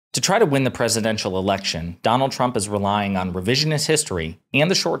To try to win the presidential election, Donald Trump is relying on revisionist history and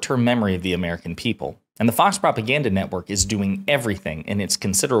the short-term memory of the American people. And the Fox propaganda network is doing everything in its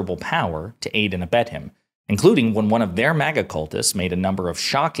considerable power to aid and abet him, including when one of their MAGA cultists made a number of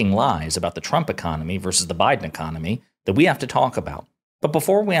shocking lies about the Trump economy versus the Biden economy that we have to talk about. But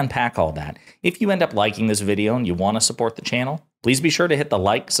before we unpack all that, if you end up liking this video and you want to support the channel, please be sure to hit the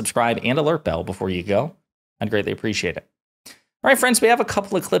like, subscribe, and alert bell before you go. I'd greatly appreciate it. All right, friends, we have a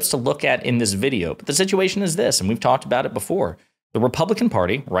couple of clips to look at in this video, but the situation is this, and we've talked about it before. The Republican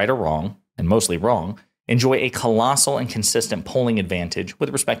Party, right or wrong, and mostly wrong, enjoy a colossal and consistent polling advantage with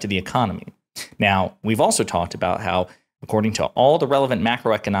respect to the economy. Now, we've also talked about how, according to all the relevant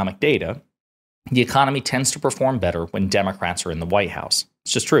macroeconomic data, the economy tends to perform better when Democrats are in the White House.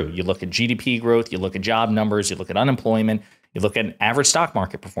 It's just true. You look at GDP growth, you look at job numbers, you look at unemployment, you look at average stock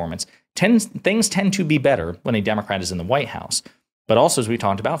market performance. Things tend to be better when a Democrat is in the White House. But also, as we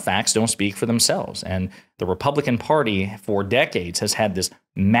talked about, facts don't speak for themselves. And the Republican Party for decades has had this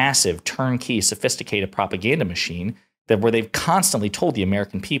massive, turnkey, sophisticated propaganda machine where they've constantly told the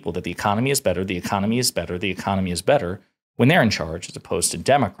American people that the economy is better, the economy is better, the economy is better when they're in charge, as opposed to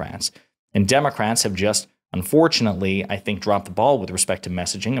Democrats. And Democrats have just, unfortunately, I think, dropped the ball with respect to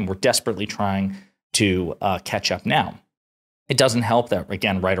messaging, and we're desperately trying to catch up now. It doesn't help that,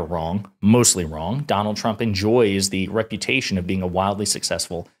 again, right or wrong, mostly wrong, Donald Trump enjoys the reputation of being a wildly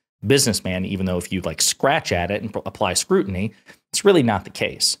successful businessman, even though if you scratch at it and apply scrutiny, it's really not the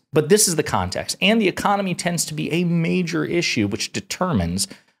case. But this is the context, and the economy tends to be a major issue which determines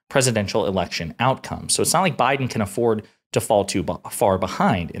presidential election outcomes. So it's not like Biden can afford to fall too far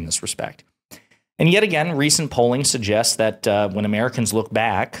behind in this respect. And yet again, recent polling suggests that when Americans look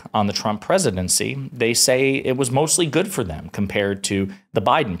back on the Trump presidency, they say it was mostly good for them compared to the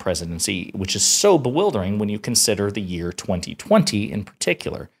Biden presidency, which is so bewildering when you consider the year 2020 in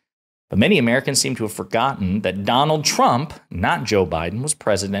particular. But many Americans seem to have forgotten that Donald Trump, not Joe Biden, was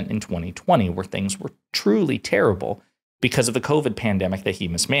president in 2020, where things were truly terrible because of the COVID pandemic that he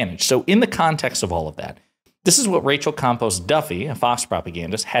mismanaged. So in the context of all of that, this is what Rachel Campos-Duffy, a Fox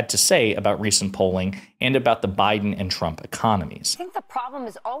propagandist, had to say about recent polling and about the Biden and Trump economies. I think the problem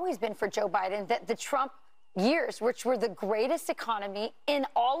has always been for Joe Biden that the Trump years, which were the greatest economy in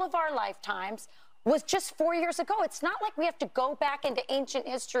all of our lifetimes, was just 4 years ago. It's not like we have to go back into ancient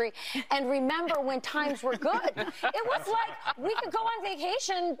history and remember when times were good. It was like we could go on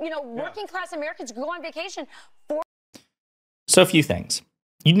vacation, working class Americans could go on vacation for. So a few things.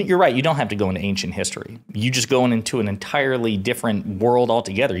 You're right. You don't have to go into ancient history. You just go into an entirely different world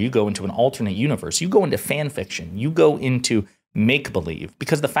altogether. You go into an alternate universe. You go into fan fiction. You go into make-believe.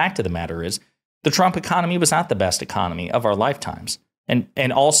 Because the fact of the matter is, the Trump economy was not the best economy of our lifetimes.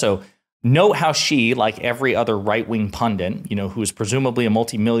 And also, note how she, like every other right-wing pundit, who is presumably a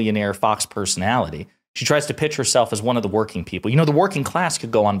multimillionaire Fox personality, she tries to pitch herself as one of the working people. The working class could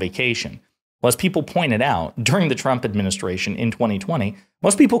go on vacation. Well, as people pointed out, during the Trump administration in 2020,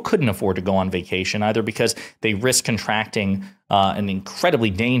 most people couldn't afford to go on vacation, either because they risked contracting an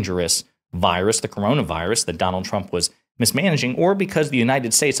incredibly dangerous virus, the coronavirus that Donald Trump was mismanaging, or because the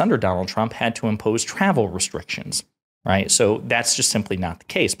United States under Donald Trump had to impose travel restrictions, right? So that's just simply not the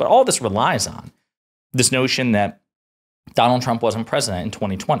case. But all this relies on this notion that Donald Trump wasn't president in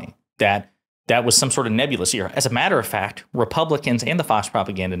 2020, that was some sort of nebulous year. As a matter of fact, Republicans and the Fox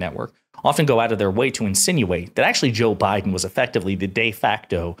propaganda network often go out of their way to insinuate that actually Joe Biden was effectively the de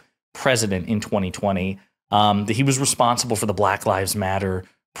facto president in 2020, that he was responsible for the Black Lives Matter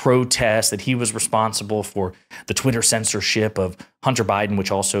protests, that he was responsible for the Twitter censorship of Hunter Biden, which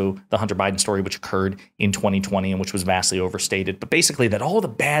also the Hunter Biden story, which occurred in 2020 and which was vastly overstated. But basically that all the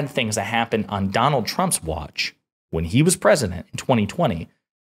bad things that happened on Donald Trump's watch when he was president in 2020,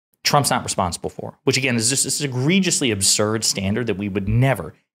 Trump's not responsible for, which again is just this egregiously absurd standard that we would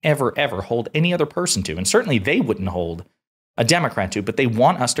never, ever, ever hold any other person to. And certainly they wouldn't hold a Democrat to, but they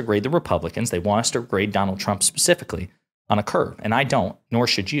want us to grade the Republicans. They want us to grade Donald Trump specifically on a curve. And I don't, nor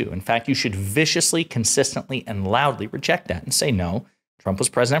should you. In fact, you should viciously, consistently, and loudly reject that and say, no, Trump was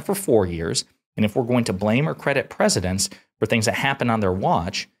president for 4 years. And if we're going to blame or credit presidents for things that happen on their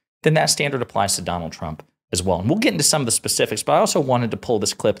watch, then that standard applies to Donald Trump as well. And we'll get into some of the specifics, but I also wanted to pull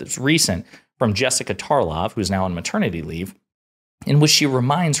this clip that's recent from Jessica Tarlov, who's now on maternity leave, in which she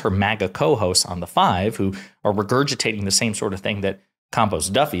reminds her MAGA co-hosts on The Five, who are regurgitating the same sort of thing that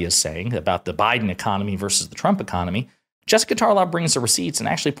Campos-Duffy is saying about the Biden economy versus the Trump economy. Jessica Tarlov brings the receipts and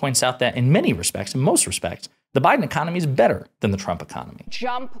actually points out that in many respects, in most respects, the Biden economy is better than the Trump economy.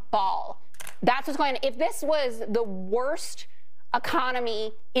 Jump ball. That's what's going on. If this was the worst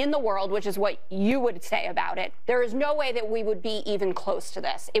economy in the world, which is what you would say about it, there is no way that we would be even close to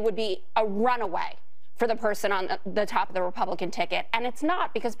this. It would be a runaway for the person on the top of the Republican ticket. And it's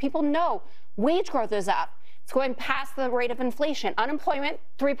not, because people know wage growth is up. It's going past the rate of inflation. Unemployment,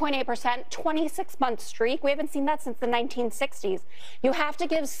 3.8%, 26-month streak. We haven't seen that since the 1960s. You have to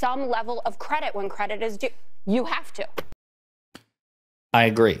give some level of credit when credit is due. You have to. I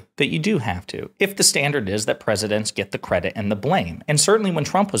agree that you do have to, if the standard is that presidents get the credit and the blame. And certainly when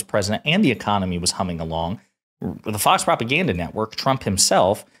Trump was president and the economy was humming along, the Fox Propaganda Network, Trump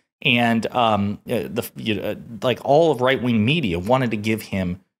himself, and like all of right-wing media wanted to give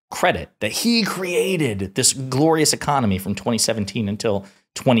him credit that he created this glorious economy from 2017 until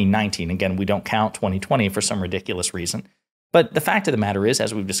 2019. Again, we don't count 2020 for some ridiculous reason. But the fact of the matter is,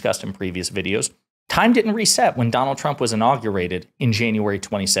 as we've discussed in previous videos, time didn't reset when Donald Trump was inaugurated in January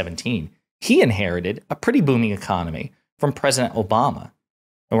 2017. He inherited a pretty booming economy from President Obama.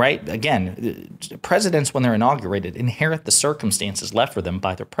 All right? Again, presidents, when they're inaugurated, inherit the circumstances left for them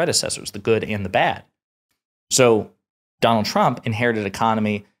by their predecessors, the good and the bad. So Donald Trump inherited an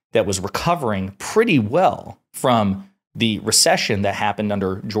economy that was recovering pretty well from the recession that happened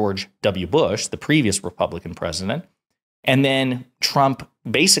under George W. Bush, the previous Republican president. And then Trump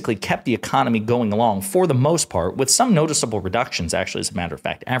basically kept the economy going along for the most part, with some noticeable reductions, actually, as a matter of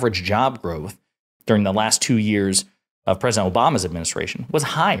fact. Average job growth during the last 2 years of President Obama's administration was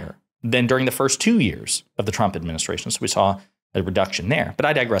higher than during the first 2 years of the Trump administration. So we saw a reduction there. But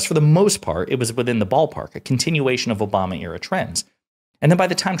I digress. For the most part, it was within the ballpark, a continuation of Obama-era trends. And then by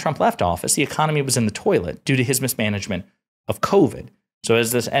the time Trump left office, the economy was in the toilet due to his mismanagement of COVID. So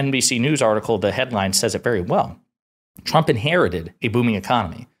as this NBC News article, the headline says it very well, Trump inherited a booming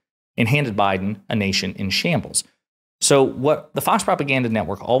economy and handed Biden a nation in shambles. So what the Fox Propaganda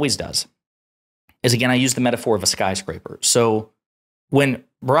Network always does is, again, I use the metaphor of a skyscraper. So when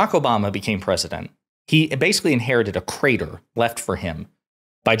Barack Obama became president, he basically inherited a crater left for him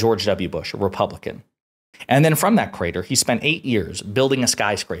by George W. Bush, a Republican. And then from that crater, he spent 8 years building a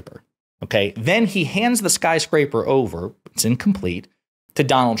skyscraper. Okay. Then he hands the skyscraper over, it's incomplete, to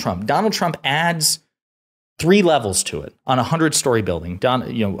Donald Trump. Donald Trump adds 3 levels to it on a 100-story building.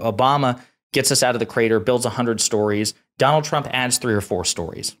 Obama gets us out of the crater, builds 100 stories. Donald Trump adds 3 or 4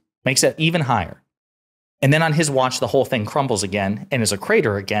 stories, makes it even higher. And then on his watch, the whole thing crumbles again and is a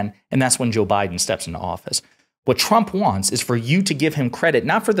crater again. And that's when Joe Biden steps into office. What Trump wants is for you to give him credit,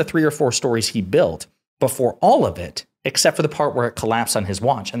 not for the 3 or 4 stories he built, but for all of it, except for the part where it collapsed on his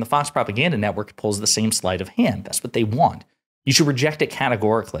watch. And the Fox Propaganda Network pulls the same sleight of hand. That's what they want. You should reject it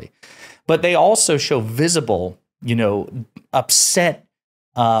categorically. But they also show visible, upset,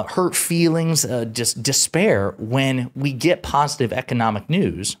 hurt feelings, just despair when we get positive economic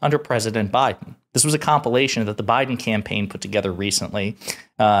news under President Biden. This was a compilation that the Biden campaign put together recently.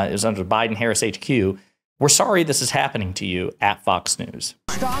 It was under Biden-Harris HQ. We're sorry this is happening to you at Fox News.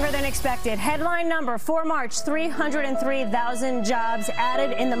 Stronger than expected. Headline number for March, 303,000 jobs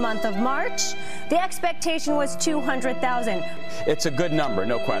added in the month of March. The expectation was 200,000. It's a good number,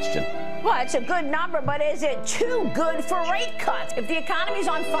 no question. Well, it's a good number, but is it too good for rate cuts? If the economy's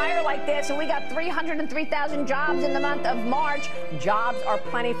on fire like this and we got 303,000 jobs in the month of March, jobs are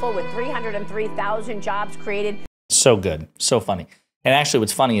plentiful with 303,000 jobs created. So good. So funny. And actually,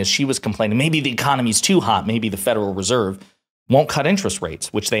 what's funny is she was complaining, maybe the economy's too hot. Maybe the Federal Reserve won't cut interest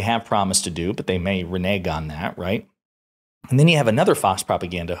rates, which they have promised to do, but they may renege on that, right? And then you have another Fox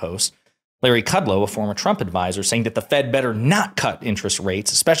Propaganda host, Larry Kudlow, a former Trump advisor, saying that the Fed better not cut interest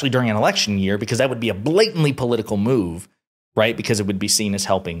rates, especially during an election year, because that would be a blatantly political move, right? Because it would be seen as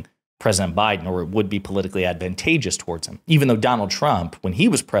helping President Biden, or it would be politically advantageous towards him. Even though Donald Trump, when he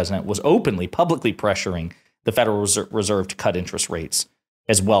was president, was openly, publicly pressuring the Federal Reserve to cut interest rates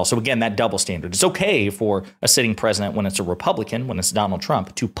as well. So again, that double standard. It's okay for a sitting president, when it's a Republican, when it's Donald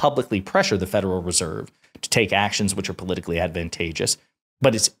Trump, to publicly pressure the Federal Reserve to take actions which are politically advantageous.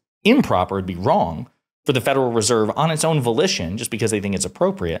 But it's improper, it'd be wrong for the Federal Reserve on its own volition, just because they think it's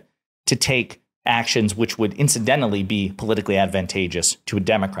appropriate, to take actions which would incidentally be politically advantageous to a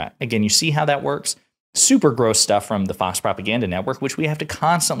Democrat. Again, you see how that works? Super gross stuff from the Fox Propaganda Network, which we have to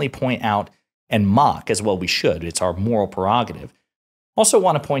constantly point out and mock, as well we should. It's our moral prerogative. Also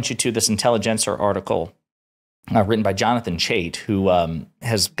want to point you to this Intelligencer article written by Jonathan Chait, who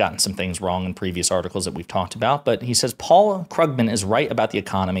has gotten some things wrong in previous articles that we've talked about. But he says, Paul Krugman is right about the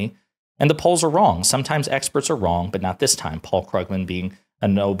economy, and the polls are wrong. Sometimes experts are wrong, but not this time. Paul Krugman being a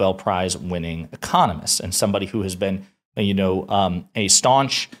Nobel Prize winning economist and somebody who has been, a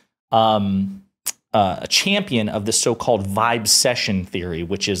staunch a champion of the so-called vibesession theory,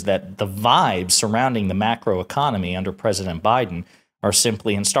 which is that the vibes surrounding the macroeconomy under President Biden are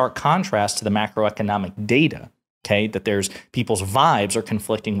simply in stark contrast to the macroeconomic data, okay? That there's people's vibes are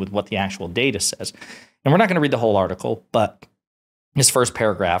conflicting with what the actual data says. And we're not going to read the whole article, but this first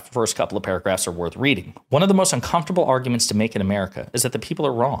couple of paragraphs are worth reading. One of the most uncomfortable arguments to make in America is that the people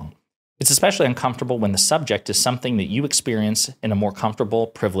are wrong. It's especially uncomfortable when the subject is something that you experience in a more comfortable,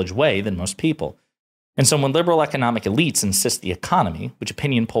 privileged way than most people. And so when liberal economic elites insist the economy, which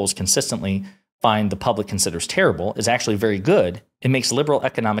opinion polls consistently find the public considers terrible, is actually very good, it makes liberal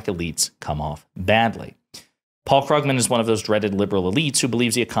economic elites come off badly. Paul Krugman is one of those dreaded liberal elites who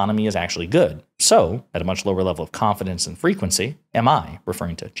believes the economy is actually good. So, at a much lower level of confidence and frequency, am I,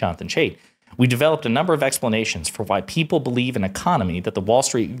 referring to Jonathan Chait. We developed a number of explanations for why people believe an economy that the Wall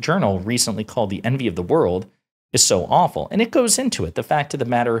Street Journal recently called the envy of the world is so awful. And it goes into it. The fact of the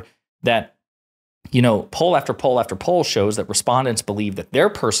matter that, poll after poll after poll shows that respondents believe that their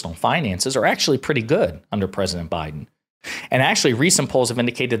personal finances are actually pretty good under President Biden. And actually, recent polls have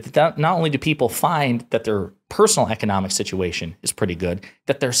indicated that not only do people find that their personal economic situation is pretty good,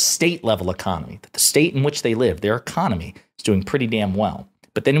 that their state-level economy, that the state in which they live, their economy, is doing pretty damn well.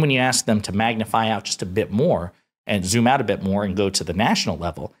 But then when you ask them to magnify out just a bit more and zoom out a bit more and go to the national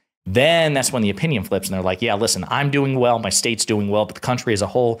level, then that's when the opinion flips and they're like, yeah, listen, I'm doing well, my state's doing well, but the country as a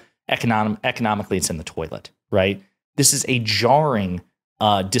whole, economically, it's in the toilet, right? This is a jarring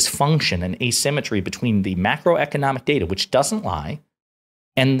dysfunction and asymmetry between the macroeconomic data, which doesn't lie,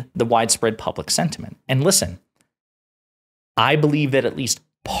 and the widespread public sentiment. And listen, I believe that at least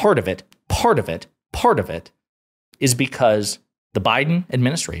part of it is because the Biden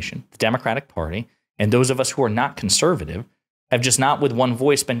administration, the Democratic Party, and those of us who are not conservative have just not with one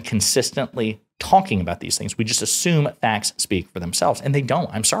voice been consistently talking about these things. We just assume facts speak for themselves, and they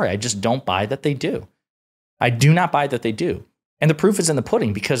don't. I'm sorry, I just don't buy that they do. I do not buy that they do. And the proof is in the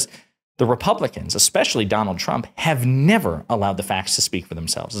pudding because the Republicans, especially Donald Trump, have never allowed the facts to speak for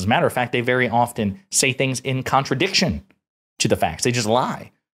themselves. As a matter of fact, they very often say things in contradiction to the facts. They just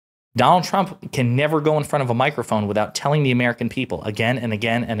lie. Donald Trump can never go in front of a microphone without telling the American people again and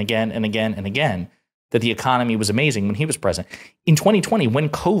again and again and again and again that the economy was amazing when he was president. In 2020, when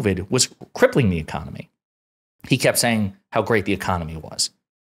COVID was crippling the economy, he kept saying how great the economy was.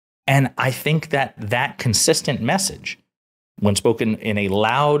 And I think that that consistent message, when spoken in a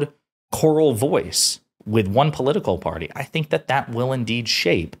loud choral voice with one political party, I think that that will indeed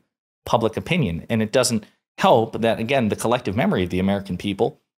shape public opinion. And it doesn't help that, again, the collective memory of the American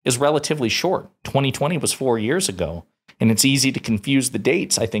people is relatively short. 2020 was 4 years ago. And it's easy to confuse the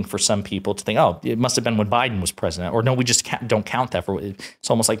dates, I think, for some people to think, oh, it must have been when Biden was president. Or no, we just don't count that. It's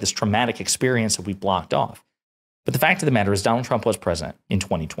almost like this traumatic experience that we blocked off. But the fact of the matter is Donald Trump was president in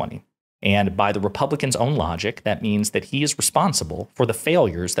 2020. And by the Republicans' own logic, that means that he is responsible for the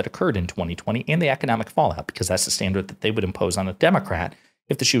failures that occurred in 2020 and the economic fallout, because that's the standard that they would impose on a Democrat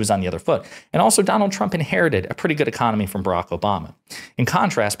if the shoe was on the other foot. And also, Donald Trump inherited a pretty good economy from Barack Obama. In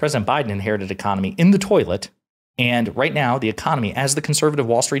contrast, President Biden inherited an economy in the toilet. And right now, the economy, as the conservative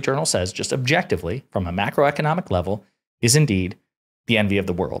Wall Street Journal says, just objectively, from a macroeconomic level, is indeed the envy of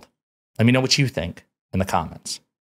the world. Let me know what you think in the comments.